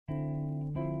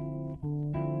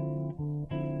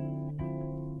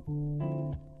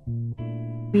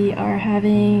We are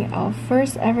having our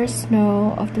first ever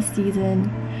snow of the season.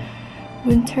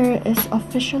 Winter is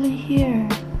officially here.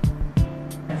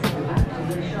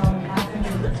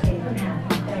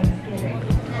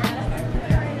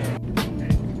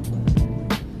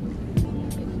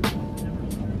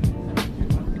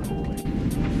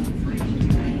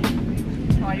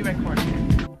 Oh, you recording?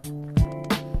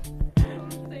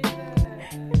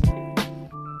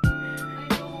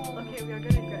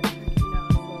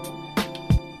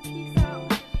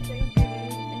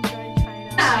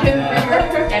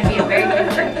 That'd be a very good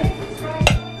birthday.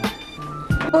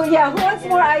 Oh yeah, who wants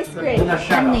more ice cream?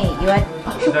 Honey, you want?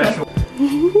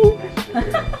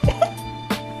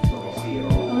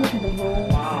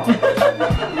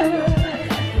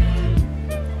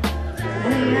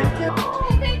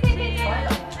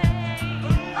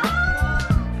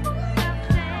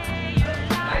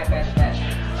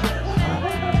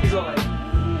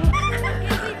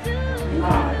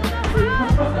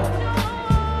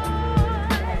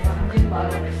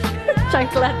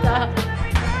 Chancleta.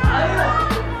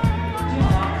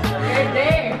 You're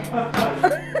there.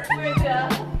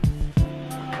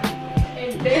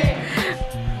 You're there.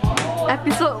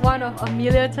 Episode 1 of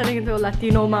Amelia turning into a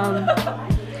Latino mom.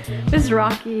 This is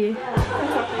Rocky.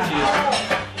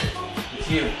 It's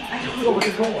you. There we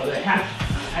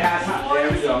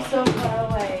go. So far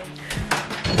away.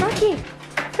 Rocky,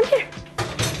 come here.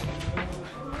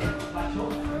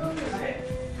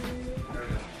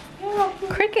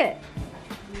 Cricket.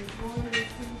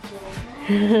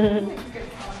 Hey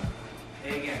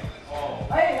again. Oh.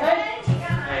 Hey,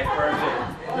 perfect.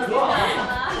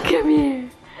 Come here.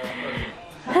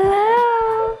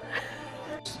 Hello.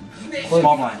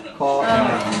 Small blind.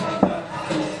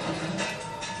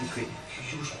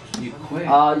 You quit.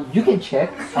 You can check.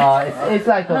 It's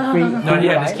like a free. No,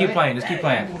 yeah, just keep playing. Just keep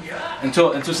playing.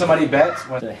 Until somebody bets.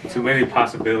 Too many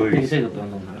possibilities.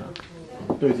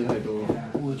 对这太多，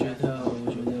我觉得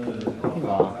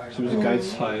是不是该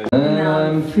猜？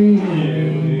 I'm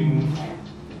feeling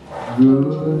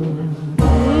good.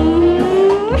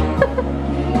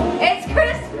 It's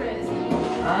Christmas.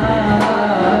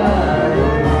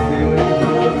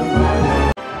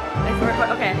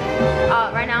 Okay.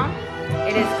 Right now,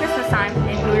 it is Christmas time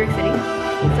in New York City,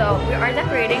 so we are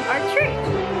decorating our tree.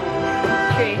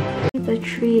 The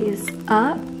tree is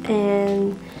up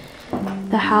and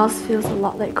the house feels a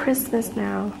lot like Christmas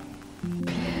now.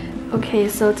 Okay,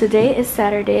 so today is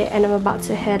Saturday and I'm about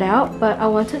to head out, but I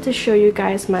wanted to show you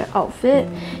guys my outfit.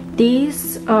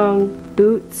 These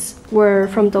boots were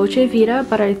from Dolce Vita,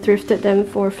 but I thrifted them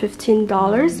for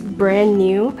 $15, brand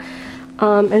new.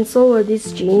 And so were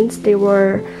these jeans. They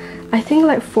were, I think,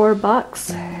 like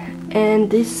 $4. And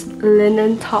this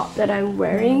linen top that I'm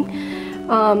wearing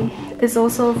is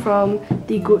also from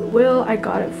the Goodwill. I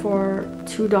got it for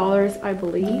 $2, I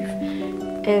believe.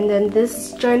 And then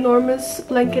this ginormous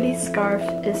blankety scarf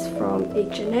is from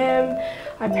H&M.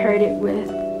 I paired it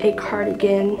with a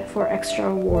cardigan for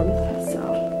extra warmth. So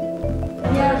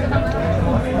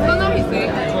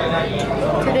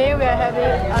today we are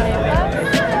having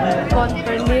a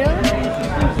bonfire meal.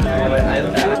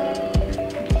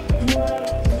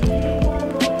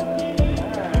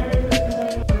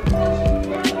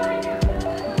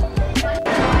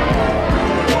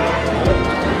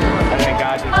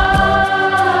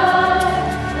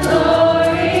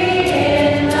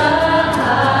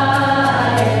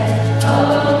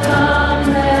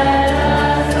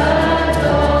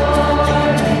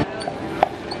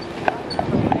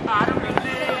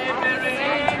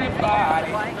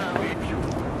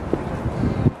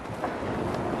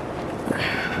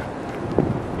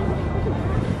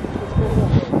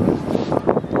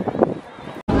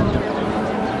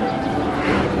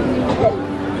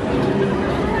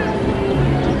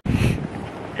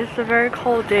 It's a very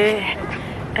cold day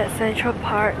at Central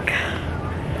Park.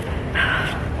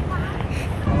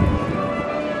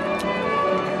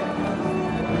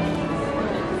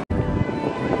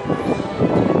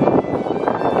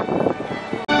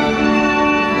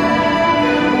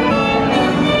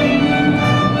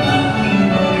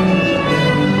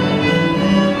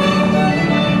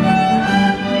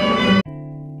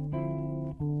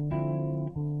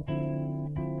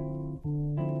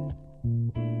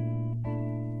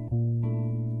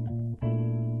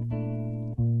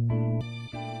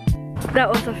 That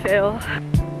was a fail.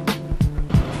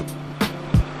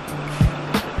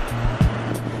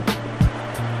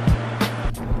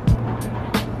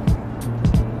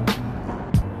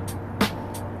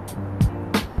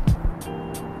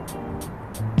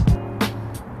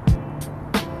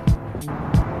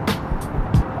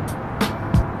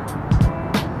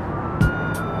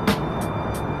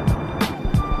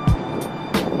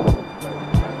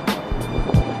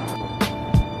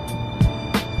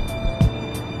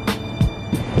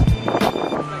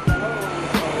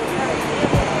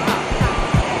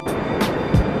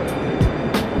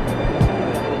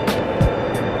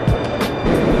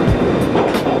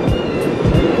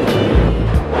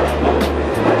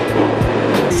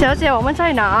 姐，我们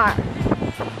在哪儿？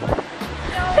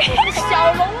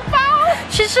小笼包，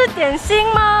是吃点心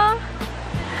吗？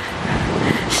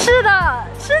是的，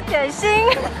吃点心。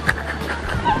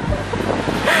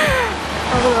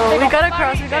We gotta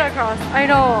cross, we gotta cross. I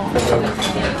know.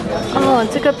 哦，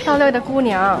这个漂亮的姑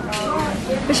娘，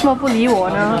为什么不理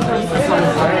我呢？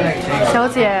小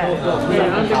姐，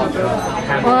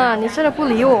哇，你真的不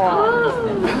理我。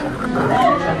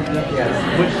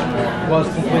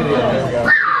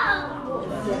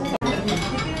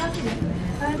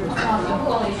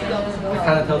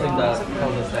Kind of tells us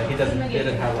that he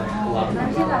didn't have like a lot of.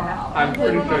 I'm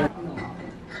pretty sure.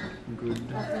 Good.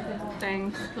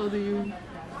 Thanks. So do you?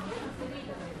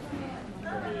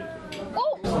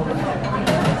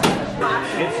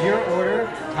 It's your order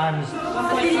times.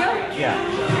 Yeah.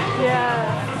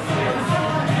 Yeah.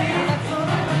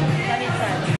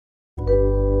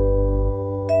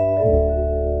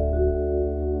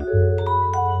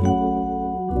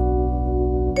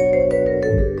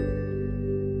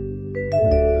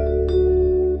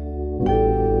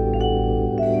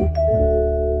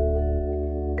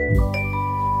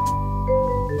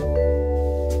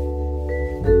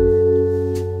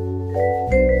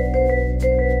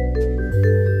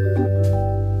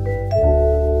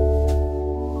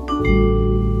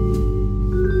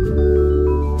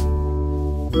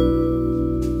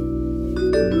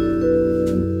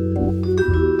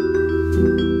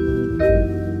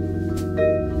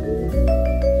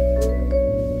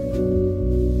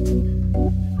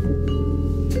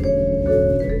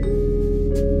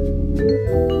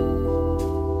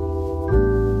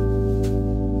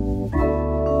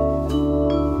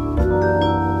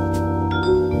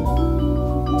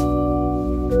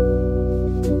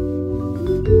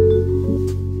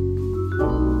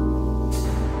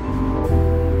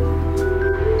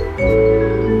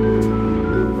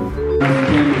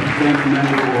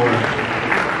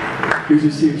 You're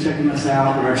just here checking us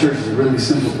out, but our church is a really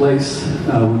simple place.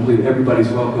 We believe everybody's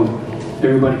welcome.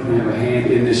 Everybody can have a hand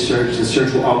in this church. This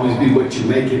church will always be what you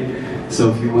make it. So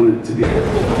if you want it to be...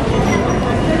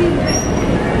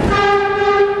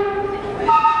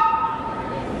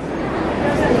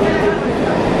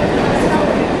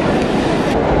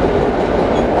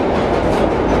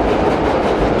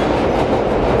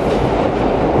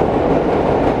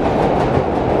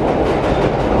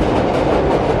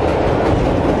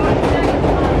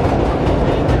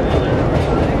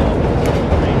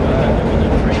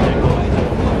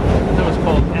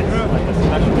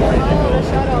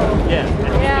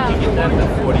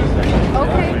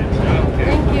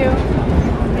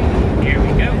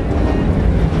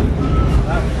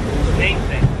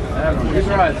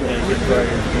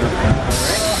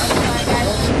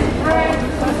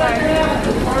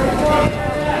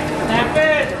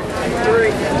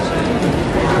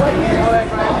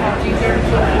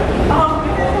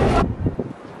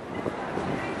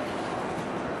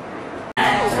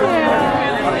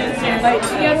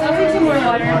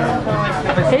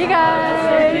 Hey guys!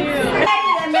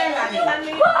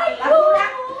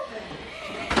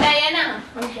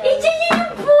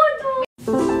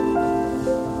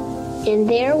 And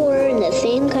there were in the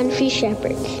same country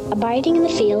shepherds, abiding in the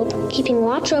field, keeping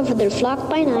watch over their flock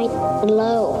by night. And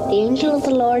lo, the angel of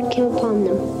the Lord came upon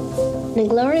them. And the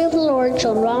glory of the Lord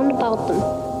shone round about them.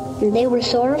 And they were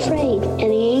sore afraid.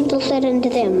 And the angel said unto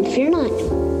them, Fear not.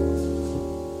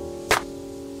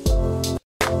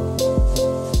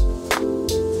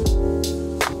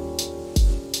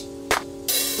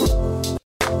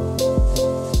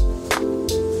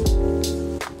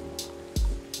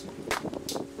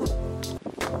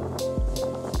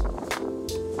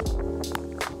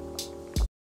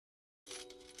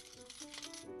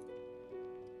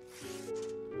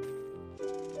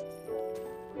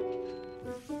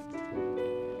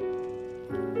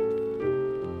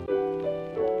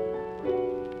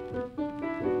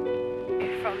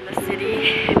 From the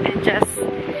city and just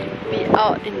be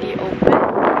out in the open.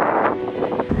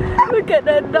 Look at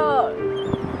that dog.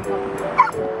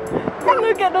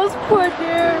 Look at those poor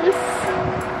deers.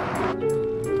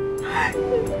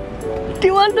 Do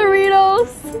you want Doritos?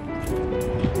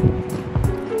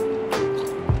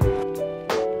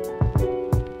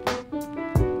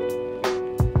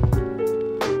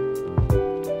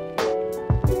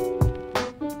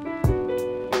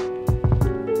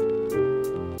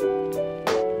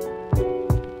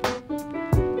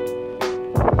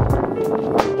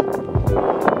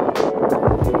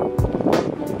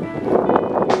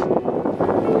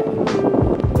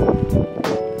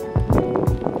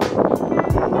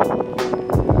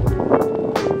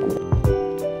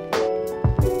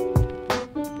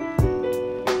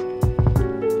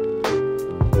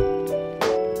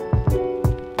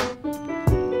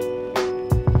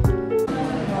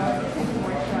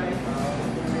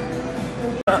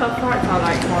 Some farts are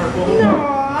like horrible. No.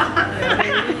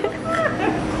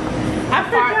 I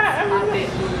forgot.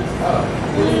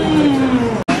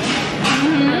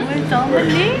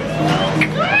 Dominique.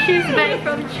 She's back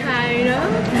from China.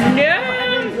 No.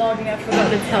 I've been vlogging. I forgot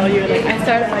to tell you. Like I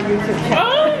started my YouTube channel.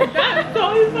 Oh, that's so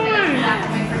fun.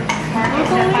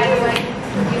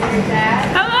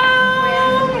 Hello.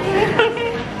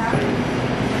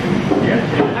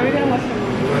 Are we gonna watch the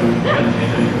movie?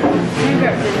 Can you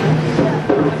grab dinner?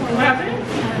 What happened?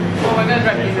 Oh, we're gonna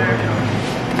grab dinner.